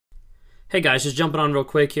Hey guys, just jumping on real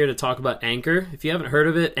quick here to talk about Anchor. If you haven't heard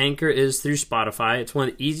of it, Anchor is through Spotify. It's one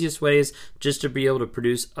of the easiest ways just to be able to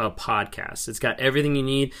produce a podcast. It's got everything you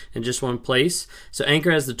need in just one place. So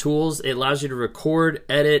Anchor has the tools. It allows you to record,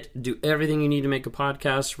 edit, do everything you need to make a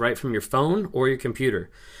podcast right from your phone or your computer.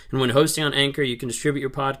 And when hosting on Anchor, you can distribute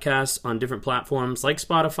your podcasts on different platforms like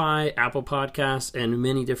Spotify, Apple Podcasts, and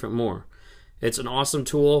many different more. It's an awesome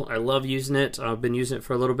tool. I love using it. I've been using it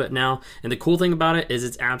for a little bit now. And the cool thing about it is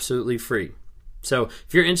it's absolutely free. So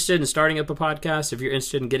if you're interested in starting up a podcast, if you're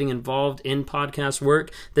interested in getting involved in podcast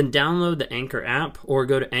work, then download the Anchor app or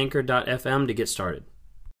go to anchor.fm to get started.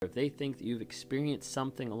 If they think that you've experienced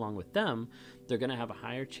something along with them, they're going to have a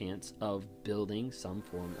higher chance of building some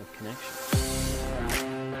form of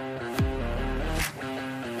connection.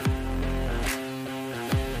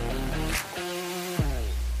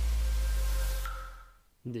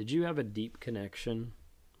 Did you have a deep connection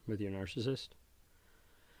with your narcissist?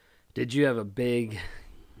 Did you have a big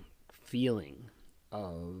feeling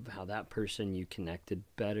of how that person you connected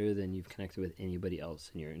better than you've connected with anybody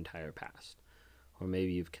else in your entire past? Or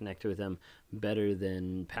maybe you've connected with them better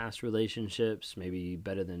than past relationships, maybe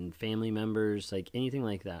better than family members, like anything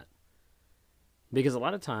like that. Because a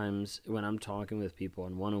lot of times when I'm talking with people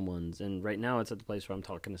on one-on-ones, and right now it's at the place where I'm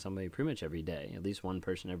talking to somebody pretty much every day, at least one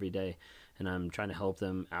person every day, and I'm trying to help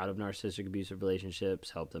them out of narcissistic abusive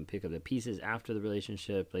relationships, help them pick up the pieces after the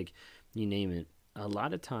relationship, like you name it. A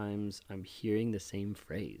lot of times I'm hearing the same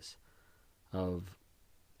phrase of,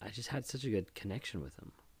 I just had such a good connection with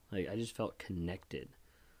them. Like I just felt connected.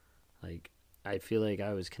 Like I feel like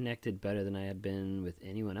I was connected better than I had been with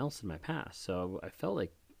anyone else in my past. So I felt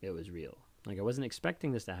like it was real. Like I wasn't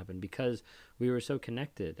expecting this to happen because we were so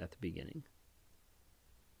connected at the beginning.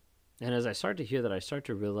 And as I start to hear that, I start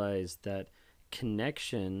to realize that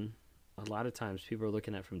connection, a lot of times people are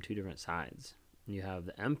looking at from two different sides. You have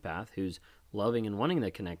the empath who's loving and wanting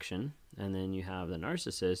that connection, and then you have the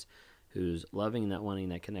narcissist who's loving that, wanting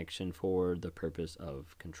that connection for the purpose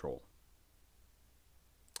of control.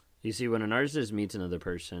 You see, when a narcissist meets another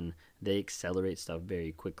person, they accelerate stuff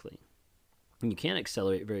very quickly. You can't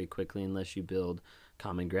accelerate very quickly unless you build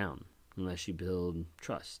common ground, unless you build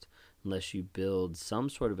trust, unless you build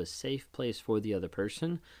some sort of a safe place for the other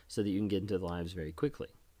person so that you can get into their lives very quickly.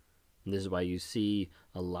 And this is why you see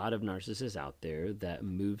a lot of narcissists out there that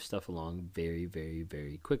move stuff along very, very,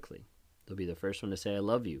 very quickly. They'll be the first one to say, I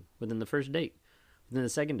love you, within the first date, within the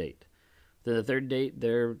second date. Then the third date,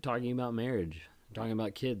 they're talking about marriage, they're talking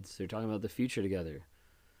about kids, they're talking about the future together.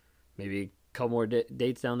 Maybe couple more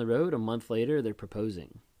dates down the road, a month later, they're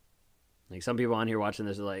proposing. Like some people on here watching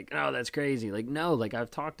this are like, oh, that's crazy. Like, no, like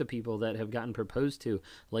I've talked to people that have gotten proposed to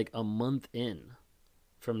like a month in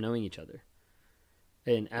from knowing each other.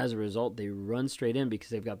 And as a result, they run straight in because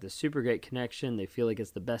they've got this super great connection. They feel like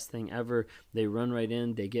it's the best thing ever. They run right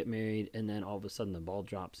in, they get married, and then all of a sudden the ball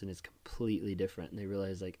drops and it's completely different. And they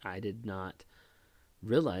realize like, I did not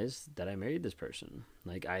realize that I married this person.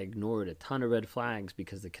 Like I ignored a ton of red flags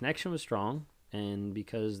because the connection was strong and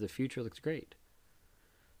because the future looks great.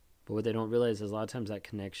 But what they don't realize is a lot of times that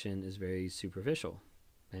connection is very superficial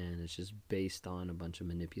and it's just based on a bunch of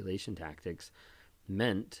manipulation tactics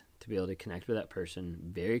meant to be able to connect with that person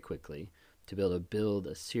very quickly, to be able to build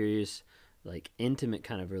a serious, like intimate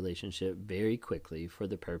kind of relationship very quickly for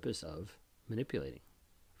the purpose of manipulating,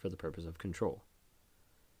 for the purpose of control.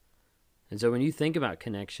 And so when you think about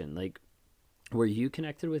connection, like, were you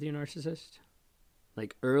connected with your narcissist?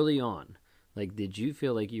 Like early on, like, did you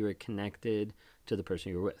feel like you were connected to the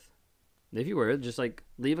person you were with? If you were, just like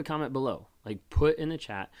leave a comment below, like put in the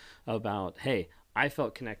chat about, hey, I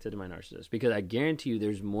felt connected to my narcissist, because I guarantee you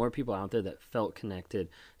there's more people out there that felt connected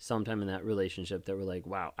sometime in that relationship that were like,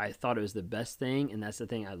 wow, I thought it was the best thing. And that's the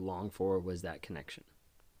thing I longed for, was that connection.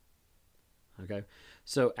 Okay,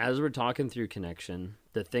 so as we're talking through connection,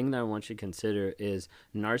 the thing that I want you to consider is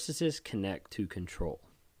narcissists connect to control.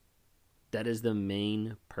 That is the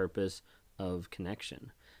main purpose of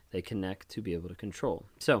connection. They connect to be able to control.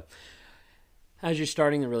 So as you're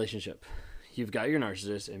starting the relationship, you've got your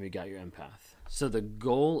narcissist and you've got your empath. So the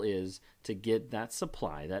goal is to get that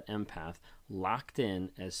supply, that empath, locked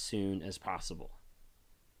in as soon as possible.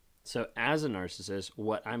 So as a narcissist,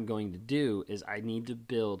 what I'm going to do is I need to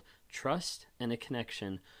build trust and a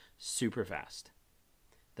connection super fast.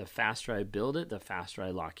 The faster I build it, the faster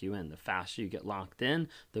I lock you in. The faster you get locked in,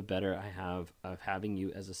 the better I have of having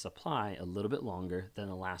you as a supply a little bit longer than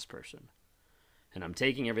the last person. And I'm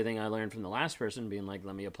taking everything I learned from the last person, being like,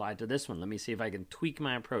 let me apply it to this one. Let me see if I can tweak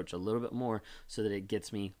my approach a little bit more so that it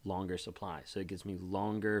gets me longer supply. So it gets me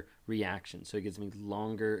longer reaction. So it gets me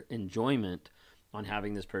longer enjoyment on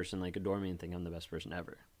having this person like adore me and think I'm the best person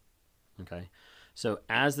ever. Okay. So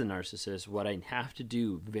as the narcissist, what I have to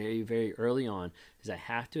do very, very early on is I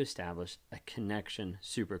have to establish a connection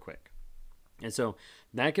super quick. And so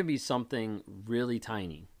that could be something really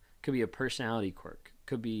tiny. It could be a personality quirk. It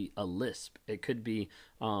could be a lisp. It could be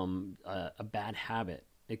a bad habit.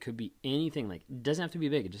 It could be anything. Like, it doesn't have to be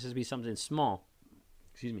big. It just has to be something small,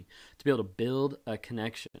 excuse me, to be able to build a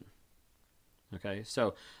connection. Okay,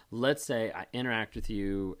 so let's say I interact with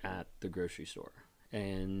you at the grocery store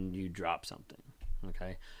and you drop something.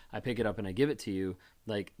 Okay, I pick it up and I give it to you.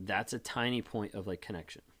 Like, that's a tiny point of like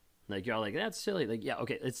connection. Like, y'all like, that's silly. Like, yeah,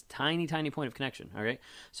 okay, it's tiny, tiny point of connection. All right,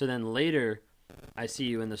 so then later I see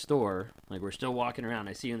you in the store. Like, we're still walking around.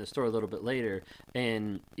 I see you in the store a little bit later,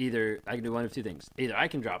 and either I can do one of two things. Either I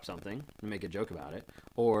can drop something and make a joke about it,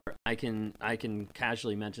 or I can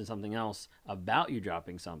casually mention something else about you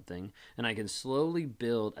dropping something, and I can slowly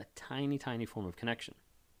build a tiny, tiny form of connection.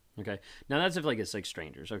 Okay. Now that's if like it's like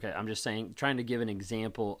strangers. Okay. I'm just saying, trying to give an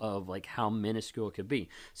example of like how minuscule it could be.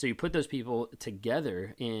 So you put those people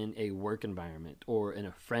together in a work environment or in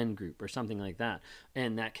a friend group or something like that.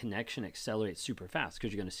 And that connection accelerates super fast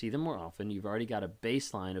because you're going to see them more often. You've already got a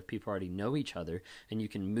baseline of people already know each other, and you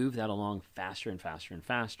can move that along faster and faster and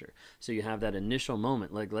faster. So you have that initial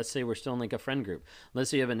moment. Like, let's say we're still in like a friend group. Let's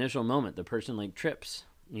say you have an initial moment. The person like trips,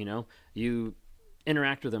 you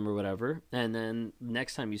interact with them or whatever, and then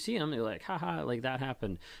next time you see them, they're like, haha, like that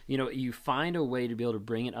happened. You find a way to be able to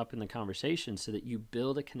bring it up in the conversation so that you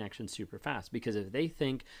build a connection super fast. Because if they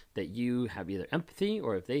think that you have either empathy,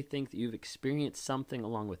 or if they think that you've experienced something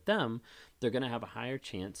along with them, they're going to have a higher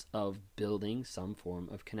chance of building some form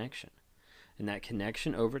of connection. And that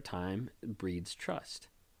connection over time breeds trust.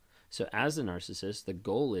 So as a narcissist, the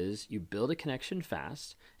goal is you build a connection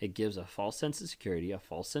fast. It gives a false sense of security, a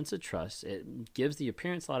false sense of trust. It gives the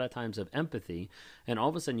appearance a lot of times of empathy. And all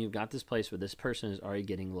of a sudden you've got this place where this person is already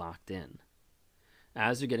getting locked in.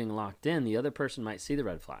 As they're getting locked in, the other person might see the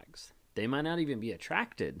red flags. They might not even be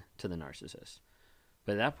attracted to the narcissist.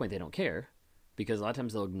 But at that point, they don't care, because a lot of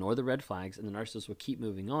times they'll ignore the red flags and the narcissist will keep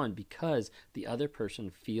moving on because the other person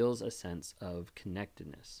feels a sense of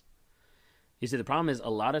connectedness. You see, the problem is a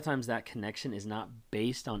lot of times that connection is not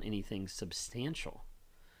based on anything substantial.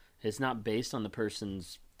 It's not based on the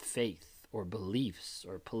person's faith or beliefs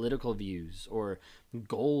or political views or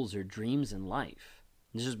goals or dreams in life.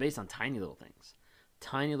 It's just based on tiny little things,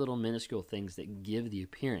 tiny little minuscule things that give the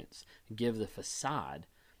appearance, give the facade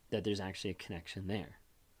that there's actually a connection there.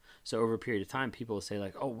 So over a period of time, people will say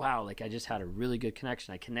like, oh, wow, like I just had a really good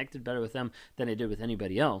connection. I connected better with them than I did with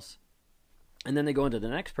anybody else. And then they go into the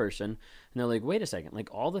next person and they're like, wait a second,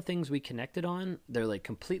 like all the things we connected on, they're like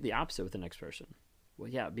completely opposite with the next person. Well,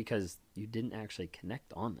 yeah, because you didn't actually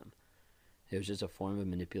connect on them. It was just a form of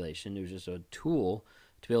manipulation. It was just a tool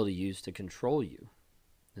to be able to use to control you.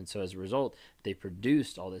 And so as a result, they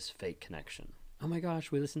produced all this fake connection. Oh my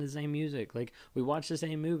gosh, we listen to the same music. Like, we watch the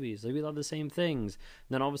same movies. Like, we love the same things.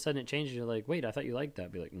 And then all of a sudden it changes. You're like, wait, I thought you liked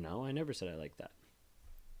that. Be like, no, I never said I liked that.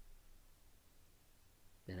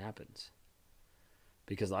 It happens.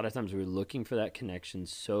 Because a lot of times we're looking for that connection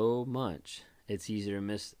so much, it's easier to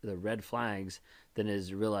miss the red flags than it is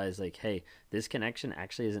to realize, like, hey, this connection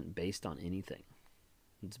actually isn't based on anything.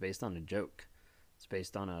 It's based on a joke. It's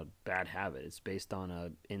based on a bad habit. It's based on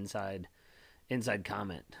a inside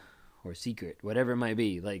comment or secret, whatever it might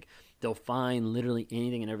be. Like, they'll find literally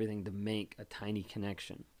anything and everything to make a tiny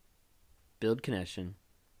connection. Build connection,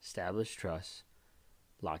 establish trust,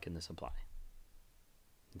 lock in the supply.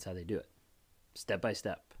 That's how they do it. Step by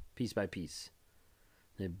step, piece by piece.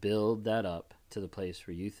 They build that up to the place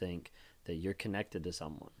where you think that you're connected to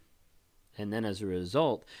someone. And then as a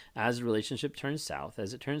result, as the relationship turns south,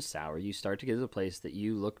 as it turns sour, you start to get to the place that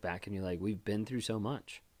you look back and you're like, we've been through so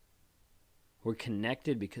much. We're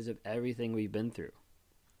connected because of everything we've been through.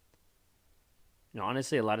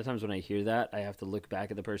 Honestly, a lot of times when I hear that, I have to look back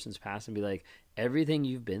at the person's past and be like, everything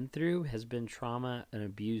you've been through has been trauma and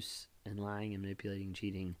abuse and lying and manipulating,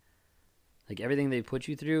 cheating. Like, everything they put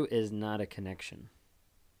you through is not a connection.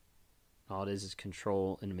 All it is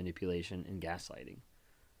control and manipulation and gaslighting.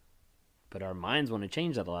 But our minds want to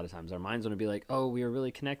change that a lot of times. Our minds want to be like, oh, we were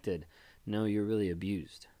really connected. No, you're really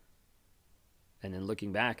abused. And then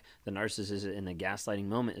looking back, the narcissist in the gaslighting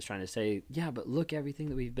moment is trying to say, yeah, but look everything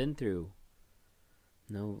that we've been through.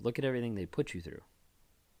 No, look at everything they put you through.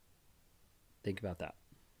 Think about that.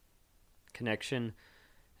 Connection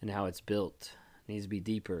and how it's built needs to be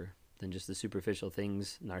deeper than just the superficial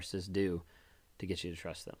things narcissists do to get you to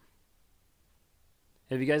trust them.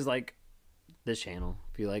 If you guys like this channel,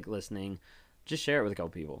 if you like listening, just share it with a couple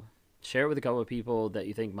people. Share it with a couple of people that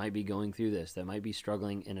you think might be going through this, that might be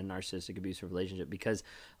struggling in a narcissistic abusive relationship, because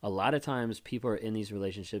a lot of times people are in these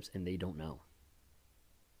relationships and they don't know.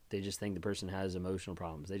 They just think the person has emotional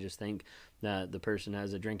problems. They just think that the person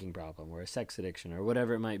has a drinking problem or a sex addiction or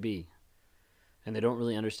whatever it might be. And they don't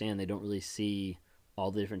really understand. They don't really see all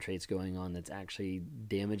the different traits going on that's actually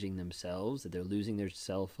damaging themselves, that they're losing their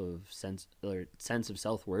sense of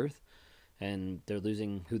self-worth, and they're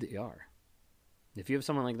losing who they are. If you have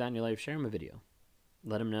someone like that in your life, share them a video.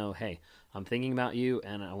 Let them know, hey, I'm thinking about you,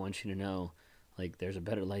 and I want you to know, like, there's a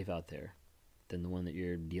better life out there than the one that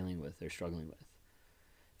you're dealing with or struggling with.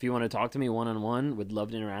 If you want to talk to me one-on-one, would love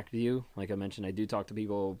to interact with you. Like I mentioned, I do talk to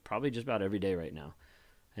people probably just about every day right now.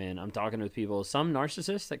 And I'm talking with people, some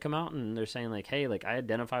narcissists that come out and they're saying like, hey, like I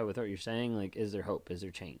identify with what you're saying. Like, is there hope? Is there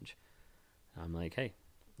change? I'm like, hey,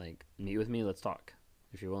 like meet with me. Let's talk.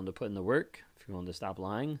 If you're willing to put in the work, if you're willing to stop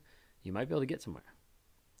lying, you might be able to get somewhere.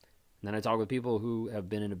 And then I talk with people who have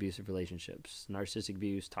been in abusive relationships, narcissistic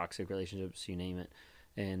abuse, toxic relationships, you name it,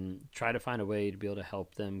 and try to find a way to be able to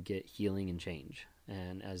help them get healing and change.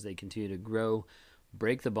 And as they continue to grow,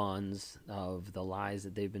 break the bonds of the lies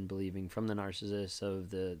that they've been believing from the narcissist, of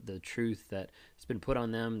the truth that has been put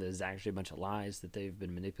on them, there's actually a bunch of lies that they've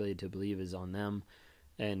been manipulated to believe is on them,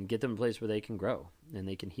 and get them a place where they can grow and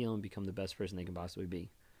they can heal and become the best person they can possibly be.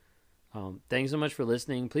 Thanks so much for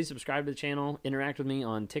listening. Please subscribe to the channel. Interact with me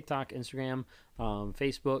on TikTok, Instagram,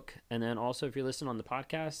 Facebook. And then also if you're listening on the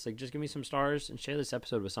podcast, like just give me some stars and share this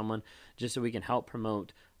episode with someone just so we can help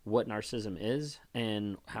promote what narcissism is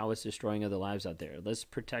and how it's destroying other lives out there. Let's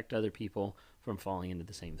protect other people from falling into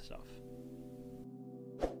the same stuff.